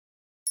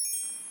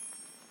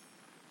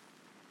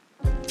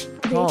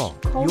Call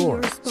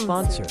your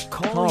sponsor.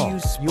 Call you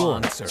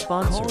sponsor.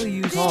 Call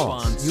you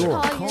Call sponsor.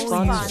 your Call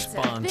you sponsor.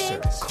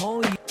 sponsor.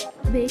 Call you.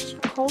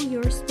 Bitch, call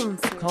your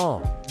sponsor.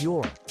 Call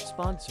your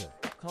sponsor.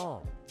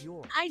 Call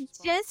your. I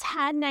just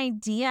had an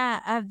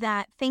idea of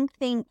that think,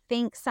 think,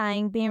 think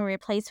sign being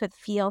replaced with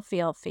feel,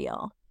 feel,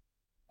 feel.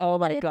 Oh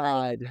my It's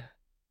like- God.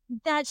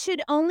 That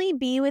should only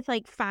be with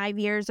like 5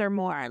 years or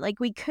more.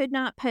 Like we could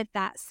not put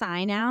that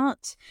sign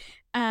out,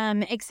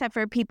 except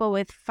for people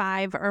with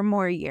 5 or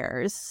more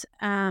years.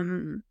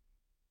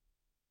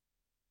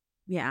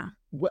 Yeah.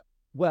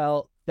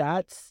 Well,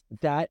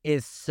 that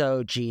is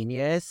so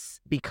genius,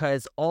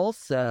 because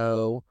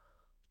also,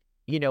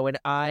 you know, when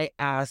I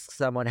ask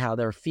someone how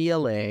they're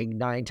feeling,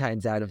 9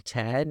 times out of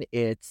 10,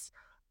 it's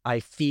I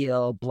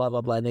feel blah,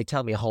 blah, blah. And they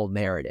tell me a whole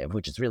narrative,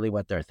 which is really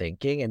what they're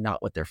thinking and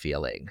not what they're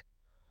feeling.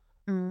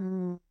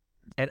 Mm.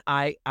 And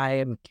I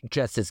am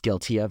just as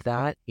guilty of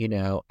that. You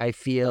know, I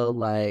feel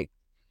like,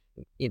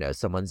 you know,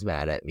 someone's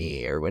mad at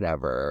me or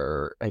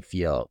whatever.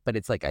 But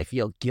it's like I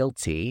feel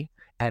guilty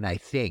and I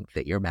think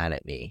that you're mad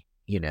at me,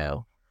 you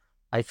know.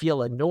 I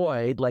feel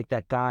annoyed, like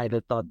that guy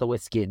that thought the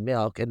whiskey and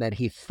milk, and then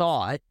he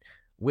thought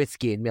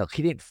whiskey and milk.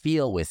 He didn't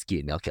feel whiskey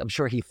and milk. I'm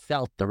sure he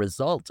felt the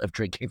result of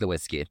drinking the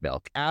whiskey and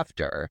milk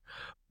after,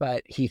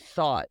 but he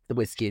thought the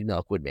whiskey and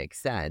milk would make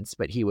sense.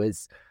 But he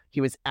was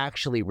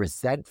actually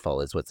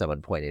resentful, is what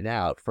someone pointed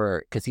out,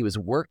 because he was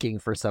working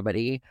for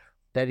somebody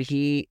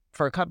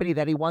for a company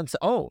that he once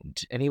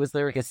owned, and he was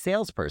like a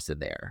salesperson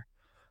there.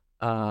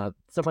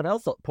 Someone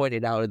else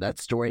pointed out in that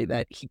story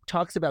that he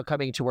talks about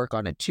coming to work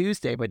on a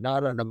Tuesday, but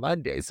not on a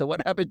Monday. So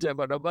what happened to him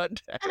on a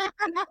Monday?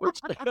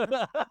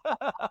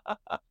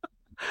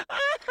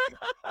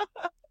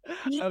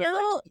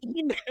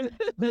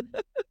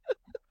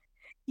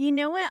 You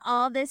know what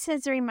all this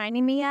is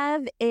reminding me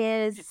of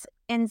is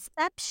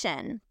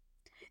Inception,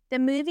 the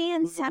movie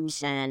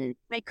Inception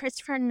by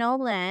Christopher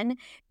Nolan,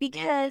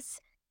 because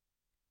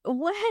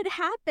what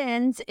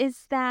happens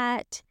is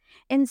that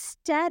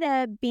instead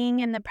of being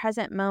in the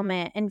present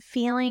moment and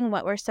feeling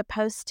what we're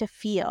supposed to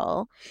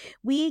feel,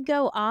 we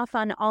go off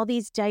on all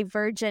these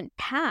divergent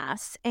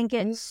paths and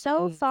get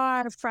so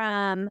far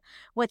from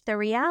what the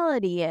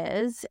reality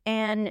is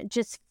and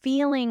just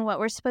feeling what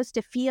we're supposed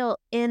to feel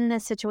in the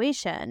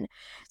situation.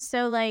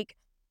 So like,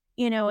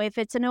 you know, if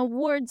it's an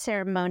award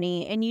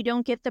ceremony and you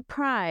don't get the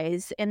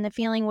prize and the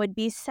feeling would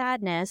be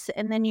sadness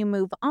and then you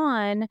move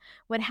on,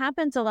 what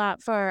happens a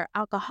lot for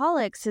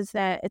alcoholics is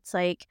that it's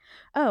like,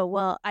 oh,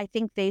 well, I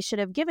think they should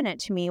have given it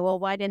to me. Well,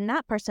 why didn't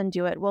that person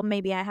do it? Well,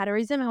 maybe I had a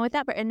resentment with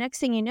that. And next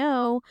thing you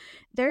know,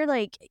 they're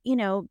like, you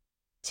know,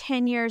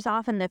 10 years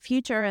off in the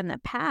future and the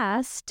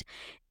past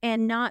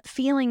and not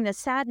feeling the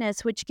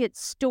sadness, which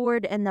gets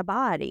stored in the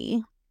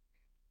body.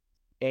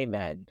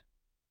 Amen.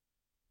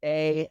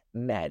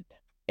 Amen.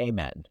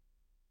 Amen.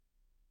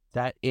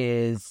 That's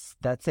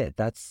it.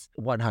 That's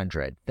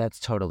 100. That's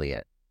totally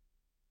it.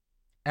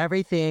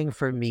 Everything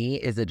for me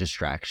is a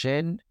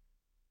distraction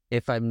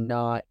if I'm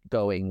not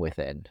going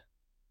within.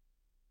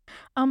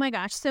 Oh my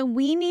gosh. So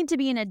we need to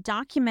be in a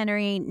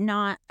documentary,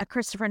 not a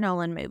Christopher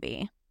Nolan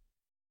movie.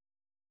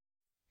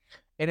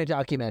 In a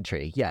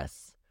documentary,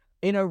 yes.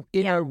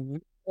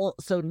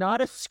 So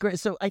not a script.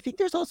 So I think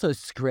there's also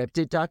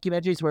scripted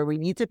documentaries where we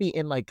need to be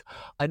in like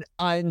an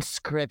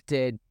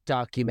unscripted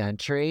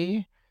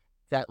documentary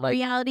that like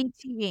reality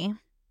TV.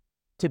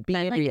 To be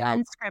in like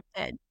reality.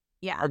 Unscripted.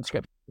 Yeah.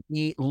 Unscripted.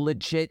 Be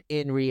legit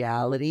in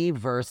reality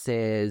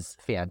versus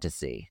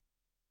fantasy.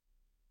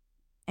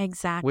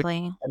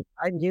 Exactly.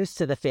 I'm used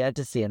to the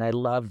fantasy and I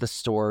love the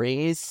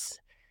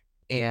stories.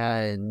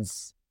 And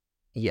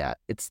yeah,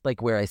 it's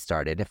like where I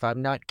started. If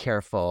I'm not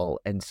careful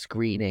and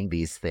screening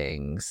these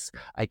things,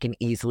 I can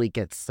easily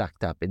get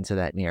sucked up into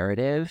that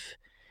narrative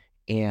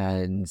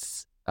and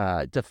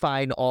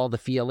define all the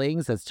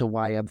feelings as to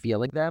why I'm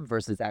feeling them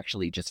versus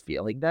actually just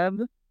feeling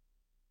them.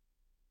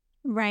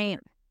 Right.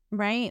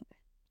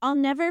 I'll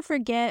never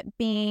forget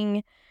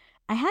I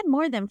had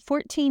more than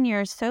 14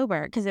 years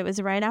sober because it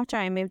was right after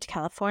I moved to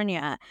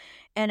California,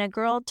 and a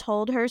girl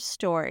told her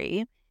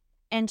story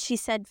and she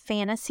said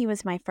fantasy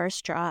was my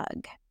first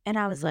drug. And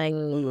I was like,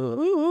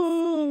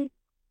 oh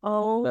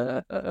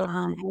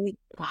my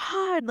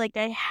God, like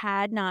I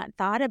had not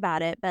thought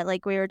about it. But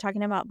like we were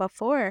talking about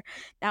before,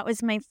 that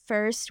was my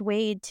first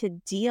way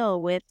to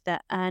deal with the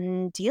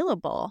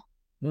undealable.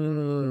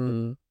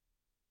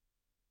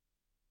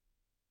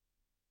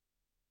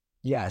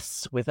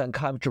 Yes, with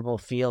uncomfortable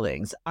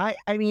feelings. I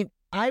mean,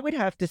 I would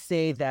have to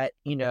say that,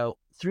 you know,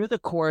 through the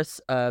course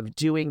of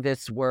doing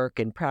this work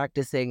and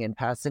practicing and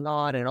passing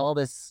on and all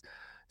this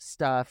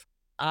stuff,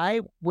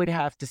 I would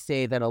have to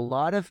say that a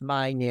lot of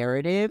my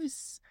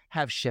narratives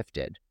have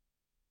shifted.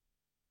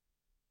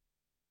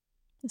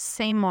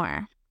 Say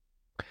more.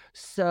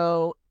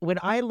 So when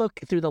I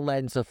look through the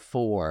lens of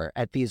 4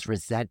 at these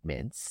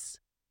resentments,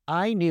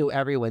 I knew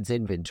everyone's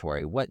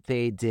inventory, what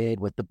they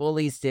did, what the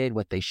bullies did,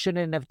 what they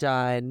shouldn't have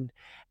done.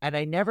 And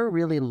I never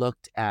really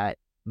looked at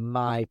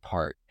my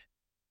part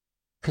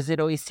because it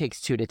always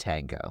takes 2 to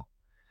tango.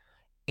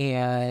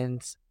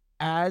 And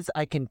as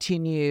I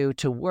continue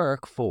to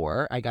work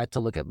for, I got to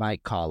look at my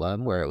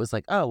column where it was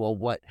like, oh, well,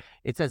 what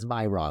it says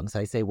my wrongs.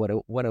 I say, what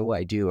do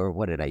I do, or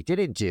what did I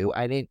didn't do?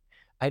 I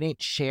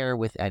didn't share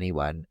with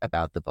anyone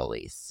about the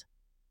bullies,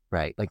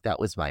 right? Like that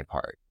was my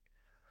part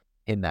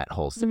in that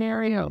whole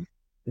scenario.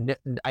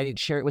 I didn't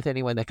share it with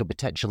anyone that could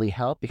potentially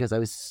help because I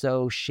was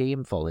so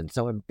shameful and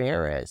so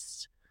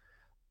embarrassed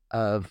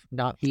of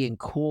not being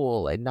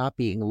cool and not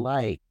being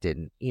liked.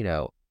 And, you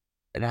know,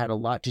 it had a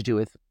lot to do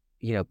with,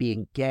 you know,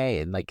 being gay.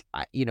 And like,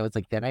 it's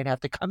like, then I'd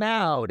have to come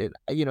out. And,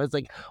 it's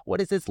like, what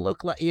does this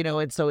look like?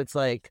 And so it's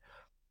like,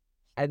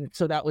 and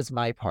so that was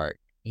my part,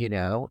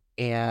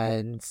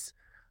 and,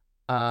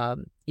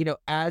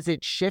 as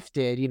it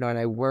shifted, and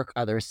I work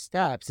other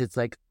steps, it's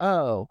like,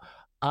 oh,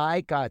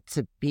 I got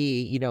to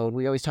be, and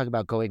we always talk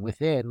about going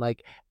within,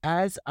 like,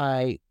 as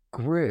I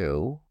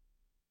grew,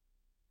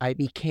 I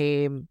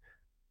became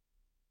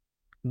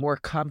more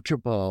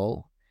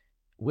comfortable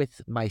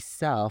with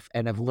myself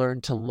and have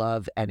learned to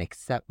love and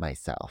accept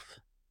myself.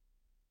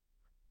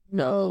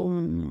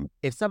 No,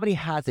 if somebody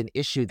has an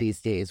issue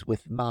these days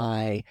with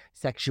my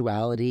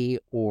sexuality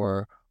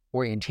or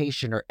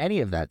orientation or any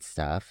of that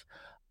stuff,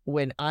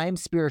 when I'm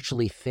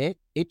spiritually fit,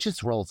 it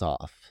just rolls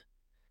off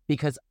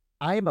because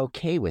I'm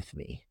okay with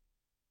me.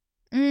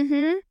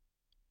 Mm-hmm.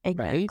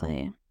 Exactly.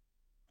 Right?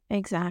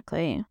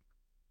 Exactly.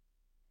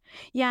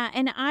 Yeah,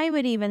 and I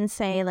would even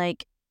say,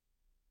 like,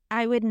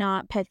 I would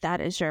not put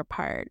that as your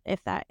part.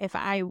 If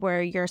I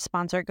were your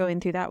sponsor going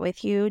through that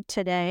with you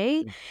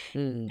today,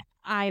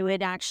 I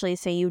would actually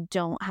say you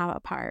don't have a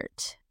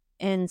part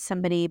in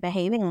somebody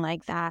behaving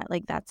like that.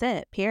 Like, that's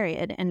it,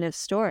 period, end of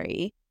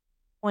story.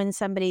 When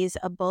somebody's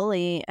a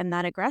bully and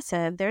that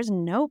aggressive, there's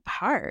no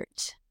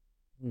part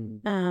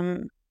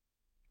on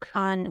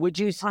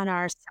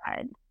our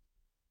side.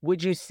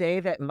 Would you say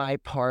that my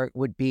part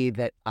would be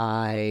that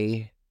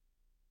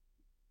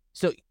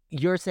so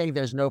you're saying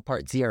there's no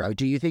part zero.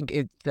 Do you think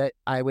that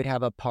I would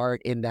have a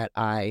part in that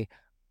I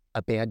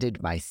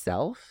abandoned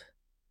myself?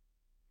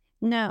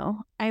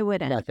 No, I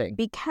wouldn't. Nothing.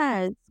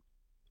 Because,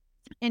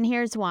 and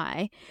here's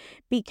why.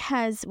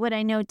 Because what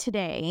I know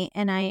today,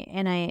 and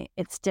I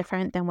it's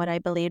different than what I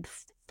believed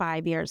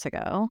 5 years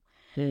ago.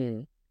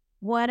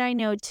 What I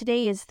know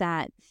today is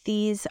that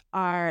these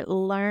are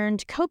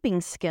learned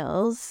coping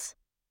skills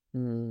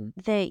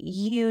that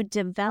you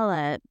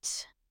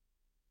developed,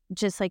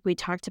 just like we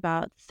talked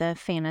about, the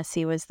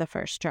fantasy was the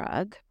first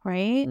drug,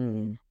 right?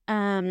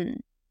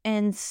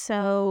 And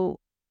so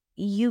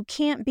you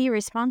can't be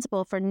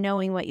responsible for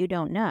knowing what you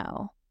don't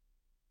know.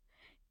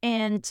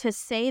 And to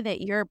say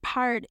that your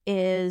part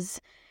is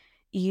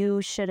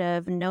you should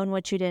have known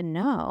what you didn't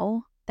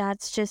know,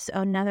 that's just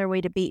another way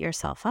to beat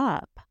yourself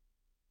up.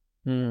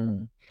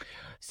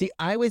 See,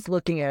 I was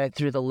looking at it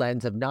through the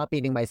lens of not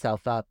beating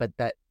myself up, but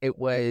that I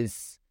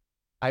was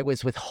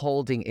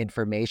withholding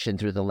information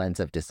through the lens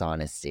of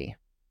dishonesty.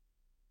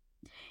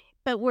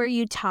 But were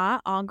you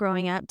taught all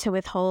growing up to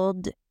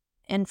withhold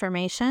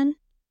information?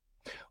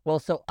 Well,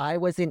 so I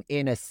wasn't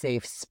in a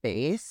safe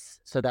space.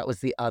 So that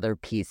was the other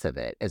piece of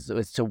it as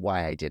to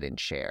why I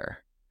didn't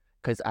share,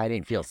 because I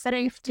didn't feel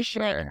safe to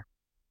share.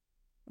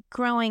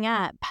 Growing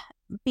up,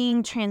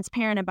 being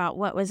transparent about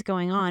what was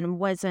going on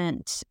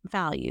wasn't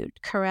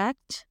valued,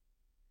 correct?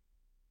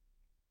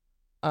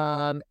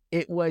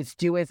 It was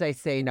do as I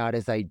say, not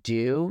as I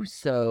do.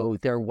 So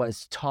there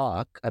was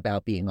talk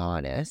about being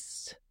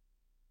honest.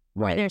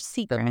 Right. There's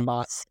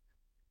secrets.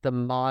 The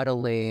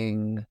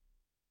modeling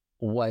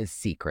was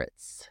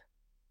secrets.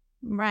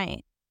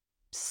 Right.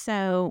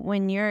 So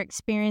when you're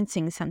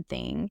experiencing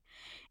something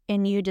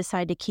and you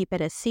decide to keep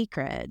it a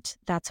secret,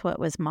 that's what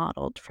was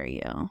modeled for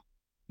you.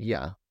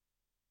 Yeah.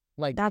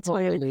 Like, that's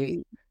totally...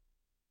 why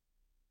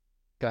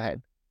Go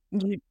ahead.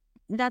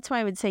 That's why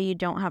I would say you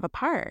don't have a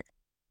part,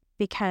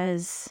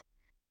 because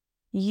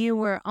you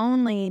were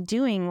only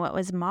doing what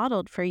was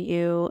modeled for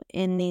you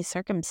in these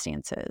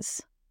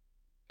circumstances.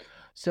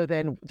 So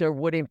then there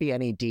wouldn't be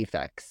any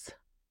defects.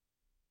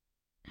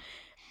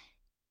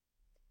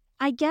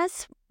 I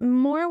guess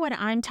more what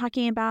I'm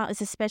talking about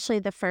is especially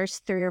the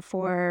first 3 or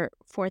 4,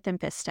 fourth and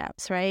fifth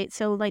steps, right?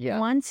 So like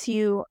once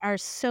you are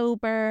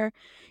sober,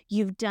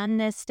 you've done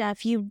this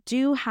stuff, you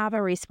do have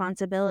a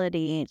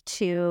responsibility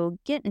to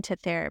get into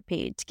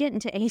therapy, to get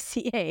into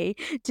ACA,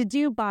 to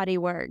do body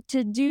work,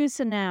 to do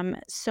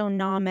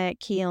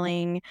sonomic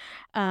healing,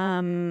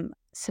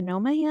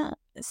 sonoma,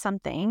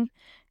 something,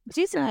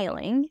 do some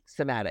healing.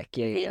 Somatic,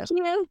 yeah. Thank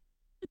you.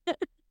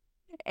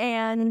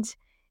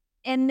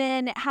 And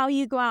then how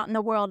you go out in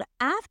the world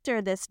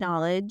after this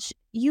knowledge,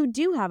 you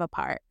do have a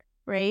part,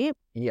 right?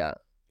 Yeah.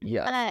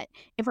 But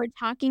if we're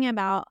talking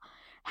about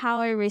how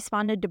I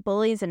responded to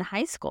bullies in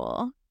high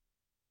school,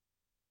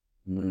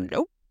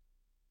 nope.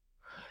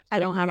 I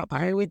don't have a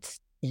part.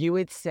 You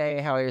would say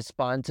how I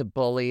respond to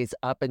bullies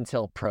up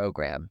until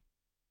program.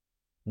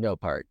 No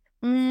part.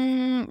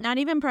 Not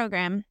even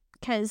program.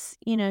 Because,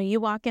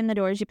 you walk in the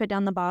doors, you put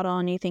down the bottle,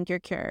 and you think you're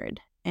cured.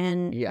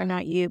 And or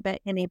not you, but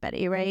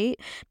anybody, right?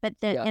 But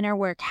the inner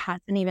work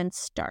hasn't even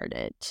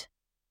started.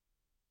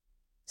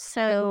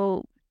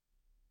 So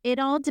it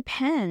all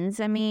depends.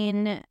 I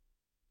mean,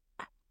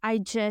 I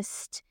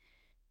just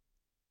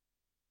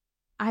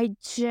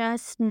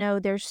know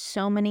there's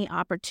so many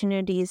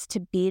opportunities to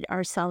beat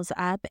ourselves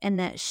up, and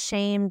that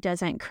shame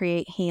doesn't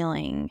create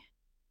healing.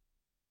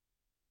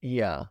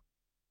 Yeah.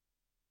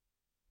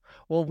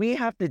 Well, we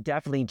have to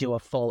definitely do a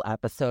full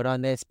episode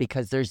on this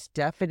because there's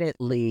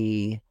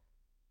definitely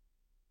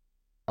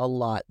a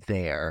lot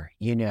there,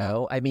 you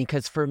know? I mean,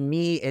 because for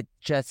me, it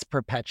just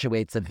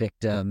perpetuates a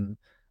victim,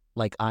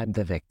 like I'm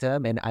the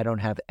victim and I don't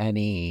have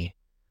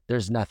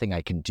there's nothing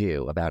I can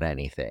do about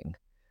anything.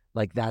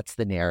 Like that's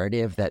the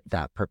narrative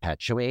that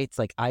perpetuates.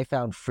 Like I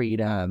found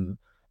freedom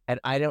and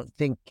I don't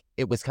think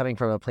it was coming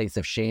from a place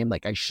of shame.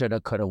 Like I shoulda,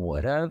 coulda,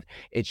 woulda.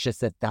 It's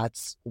just that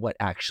that's what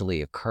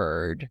actually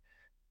occurred.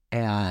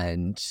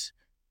 And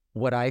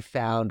what I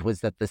found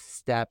was that the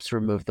steps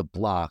removed the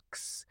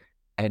blocks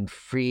and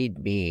freed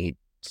me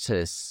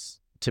to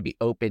be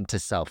open to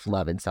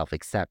self-love and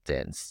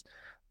self-acceptance,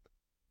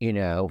 you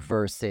know,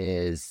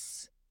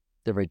 versus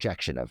the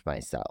rejection of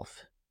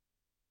myself.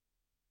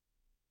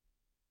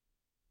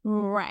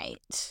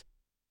 Right.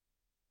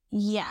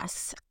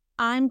 Yes.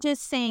 I'm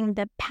just saying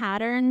the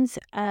patterns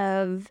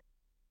of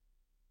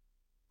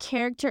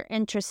character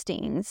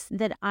interestings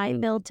that I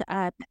built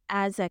up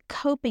as a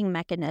coping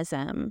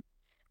mechanism,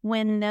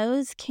 when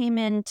those came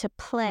into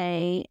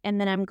play, and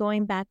then I'm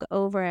going back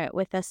over it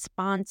with a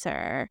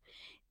sponsor,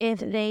 if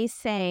they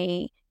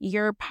say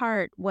your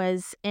part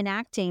was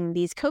enacting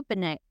these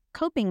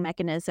coping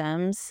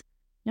mechanisms,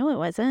 no, it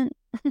wasn't.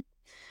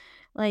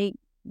 Like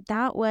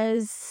that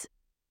was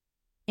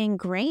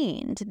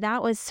ingrained.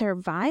 That was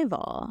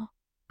survival.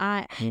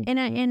 And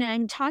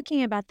I'm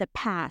talking about the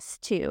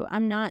past too.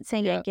 I'm not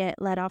saying I get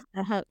let off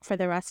the hook for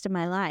the rest of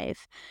my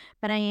life,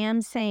 but I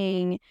am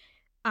saying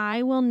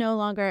I will no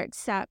longer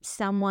accept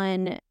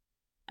someone,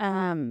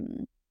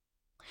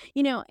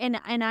 you know,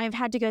 and I've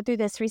had to go through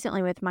this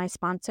recently with my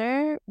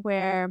sponsor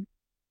where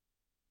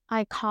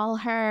I call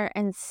her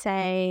and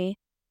say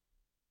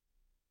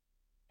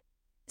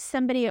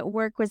somebody at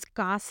work was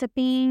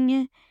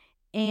gossiping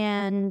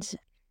and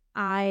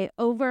I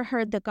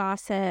overheard the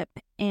gossip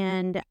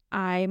and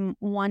I'm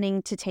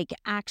wanting to take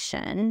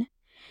action.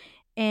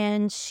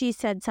 And she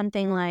said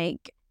something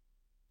like,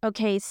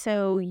 okay,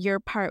 so your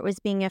part was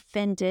being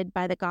offended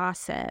by the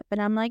gossip.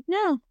 And I'm like,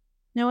 no,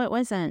 it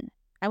wasn't.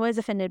 I was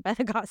offended by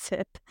the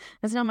gossip.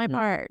 That's not my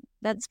part.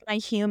 That's my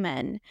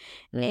human.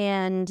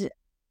 And,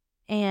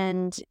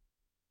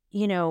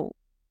 you know,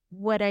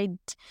 what I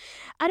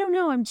don't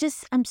know.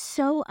 I'm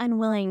so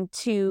unwilling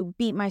to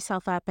beat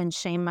myself up and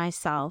shame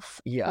myself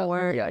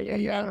for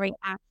the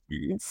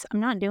reactions. I'm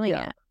not doing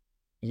it.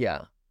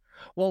 Yeah.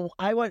 Well,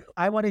 I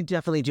want to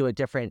definitely do a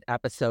different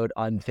episode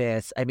on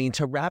this. I mean,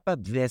 to wrap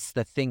up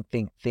the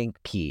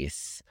think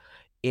piece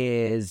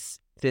is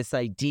this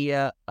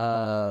idea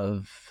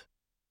of,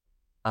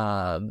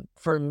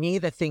 for me,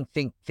 the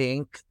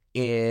think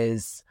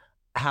is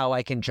how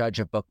I can judge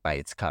a book by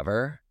its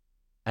cover.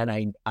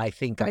 And I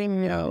think I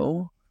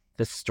know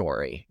the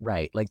story,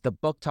 right? Like the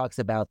book talks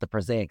about the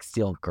prosaic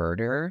steel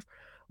girder,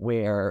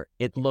 where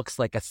it looks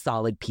like a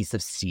solid piece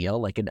of steel,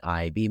 like an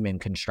I-beam in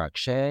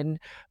construction.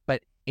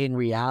 But in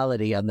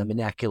reality, on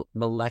the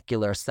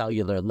molecular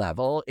cellular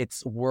level,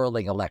 it's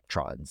whirling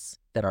electrons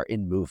that are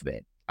in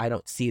movement. I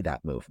don't see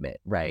that movement,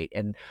 right?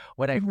 And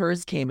when I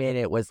first came in,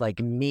 it was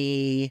like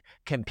me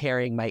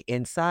comparing my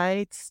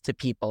insides to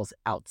people's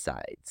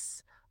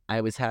outsides. I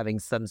was having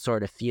some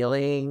sort of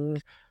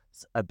feeling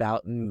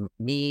about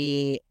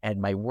me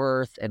and my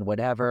worth and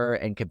whatever,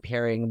 and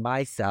comparing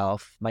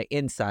myself, my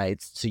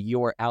insides to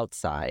your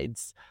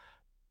outsides,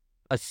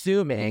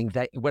 assuming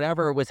that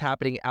whatever was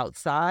happening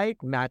outside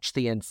matched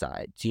the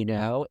insides, you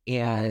know?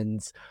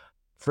 And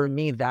for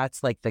me,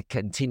 that's like the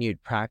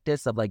continued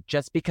practice of like,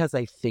 just because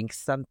I think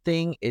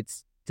something,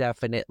 it's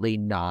definitely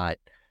not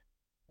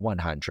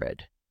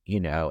 100,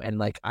 you know? And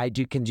like,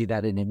 can do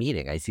that in a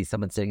meeting. I see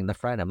someone sitting in the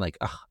front. I'm like,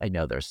 oh, I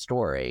know their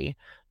story,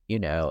 you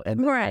know,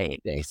 and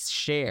they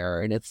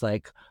share and it's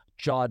like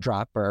jaw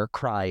dropper,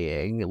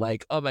 crying,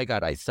 like, oh my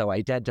God, I so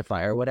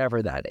identify, or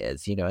whatever that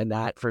is, you know? And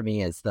that for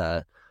me is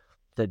the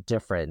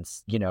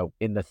difference, you know,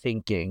 in the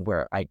thinking,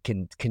 where I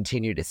can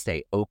continue to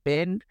stay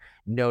open,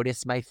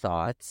 notice my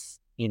thoughts,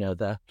 you know,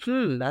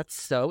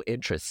 that's so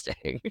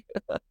interesting.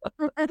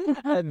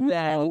 And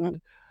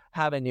then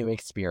have a new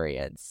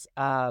experience.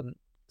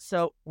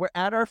 So we're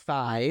at our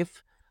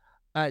 5.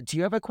 Do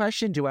you have a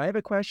question? Do I have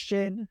a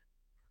question?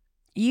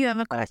 You have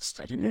a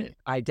question.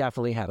 I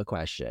definitely have a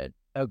question.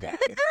 Okay.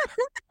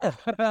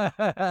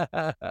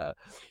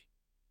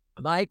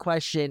 My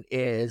question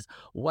is,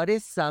 what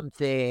is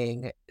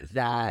something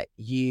that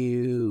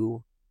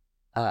you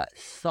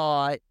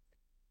thought,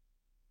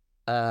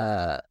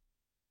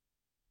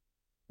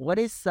 what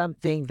is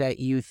something that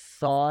you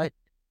thought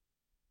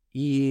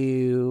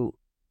you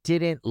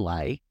didn't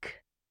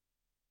like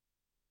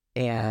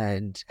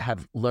and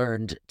have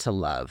learned to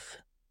love?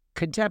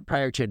 Contempt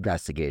prior to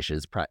investigation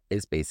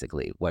is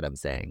basically what I'm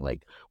saying.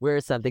 Like, where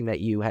is something that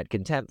you had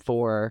contempt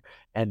for,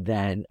 and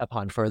then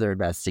upon further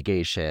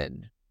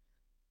investigation,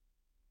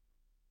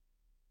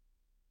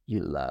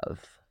 you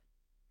love?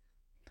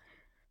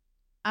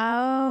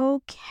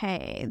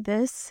 Okay,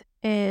 this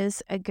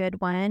is a good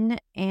one.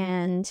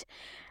 And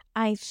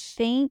I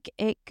think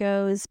it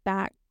goes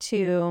back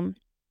to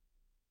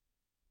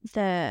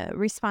the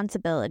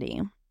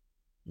responsibility,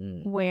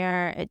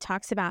 where it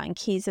talks about in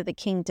Keys of the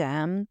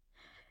Kingdom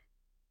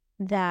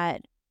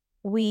that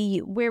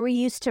where we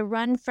used to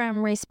run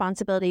from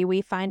responsibility,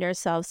 we find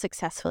ourselves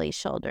successfully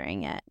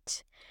shouldering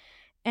it.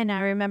 And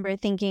I remember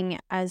thinking,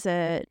 as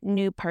a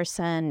new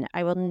person,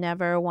 I will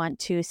never want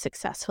to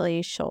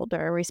successfully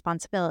shoulder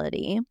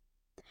responsibility.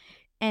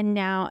 And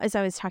now, as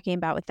I was talking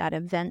about with that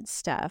event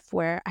stuff,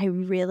 where I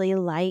really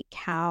like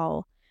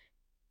how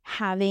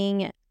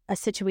having a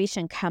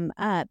situation come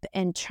up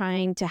and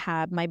trying to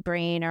have my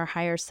brain or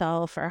higher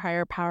self or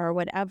higher power or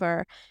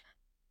whatever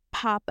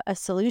pop a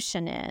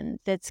solution in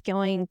that's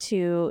going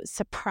to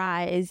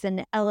surprise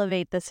and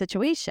elevate the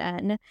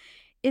situation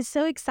is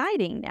so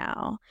exciting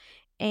now.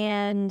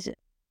 And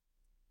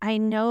I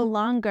no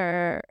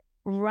longer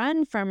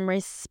run from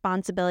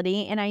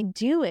responsibility, and I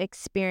do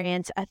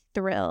experience a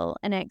thrill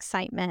and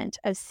excitement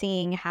of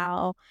seeing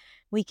how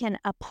we can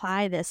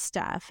apply this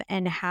stuff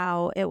and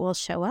how it will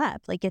show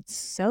up. Like, it's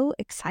so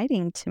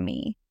exciting to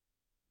me.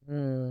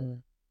 What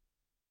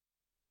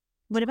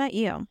about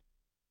you?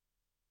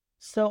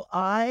 So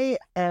I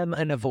am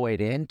an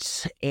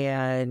avoidant,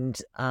 and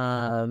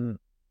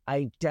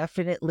I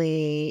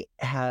definitely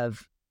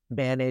have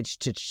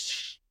managed to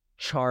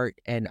chart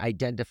and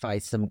identify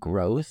some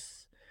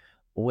growth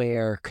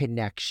where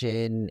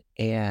connection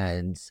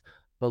and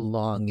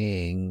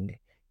belonging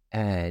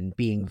and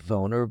being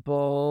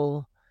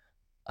vulnerable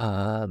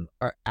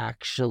are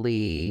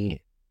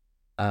actually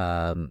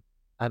I'm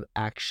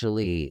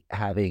actually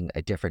having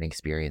a different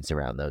experience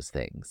around those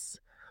things.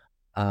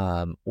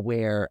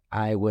 Where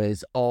I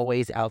was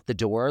always out the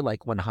door,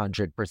 like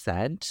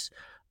 100%,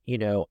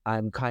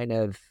 I'm kind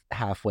of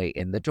halfway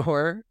in the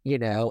door,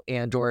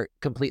 and or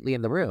completely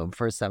in the room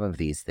for some of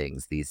these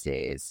things these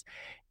days.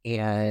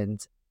 And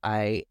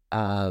I,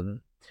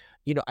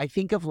 I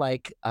think of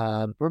like,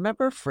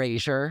 remember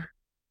Frasier?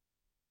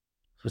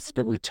 Was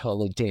we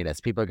totally date us.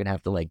 People are gonna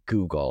have to like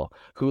Google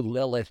who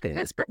Lilith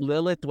is. But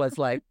Lilith was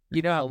like,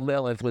 how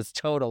Lilith was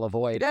total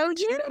avoid. Oh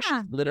yeah,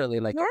 she's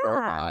literally like a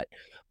robot.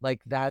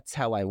 Like that's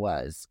how I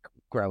was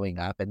growing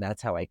up, and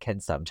that's how I can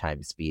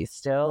sometimes be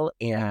still.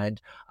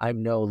 And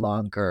I'm no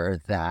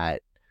longer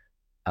that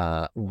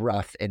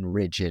rough and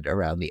rigid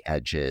around the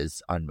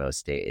edges on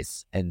most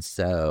days. And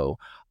so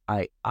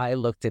I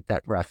looked at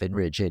that rough and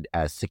rigid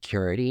as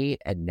security,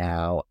 and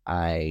now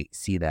I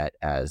see that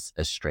as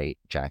a straight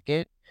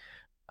jacket.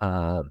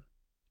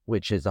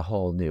 Which is a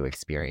whole new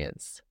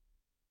experience.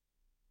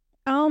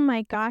 Oh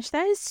my gosh,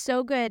 that is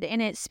so good.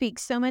 And it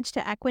speaks so much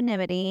to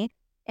equanimity.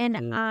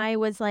 And I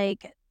was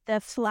like the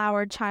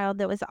flower child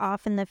that was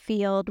off in the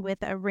field with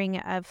a ring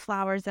of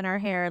flowers in her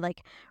hair,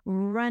 like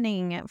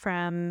running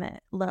from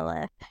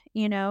Lilith,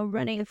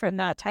 running from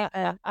that type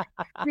of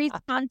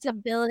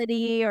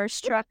responsibility or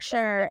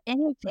structure,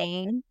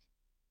 anything.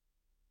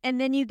 And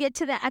then you get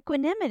to the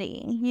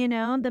equanimity,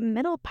 the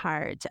middle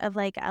part of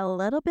like a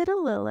little bit of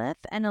Lilith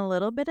and a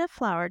little bit of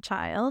flower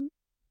child.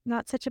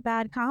 Not such a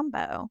bad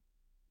combo.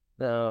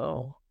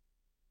 No.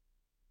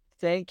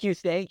 Thank you,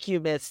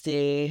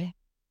 Misty.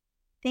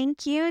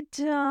 Thank you,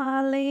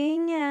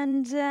 darling.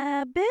 And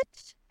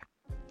bitch,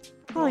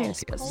 call your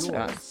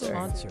sponsor.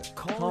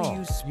 Call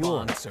you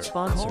sponsor.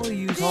 Sponsor. Call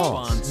you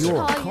Call sponsor.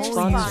 your Call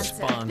you sponsor.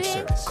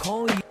 sponsor.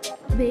 Call you.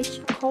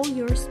 Bitch, call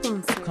your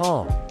sponsor.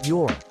 Call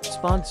your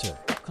sponsor.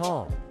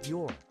 Call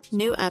your.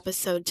 New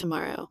episode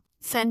tomorrow.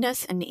 Send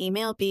us an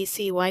email,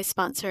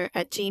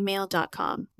 bcysponsor@gmail.com.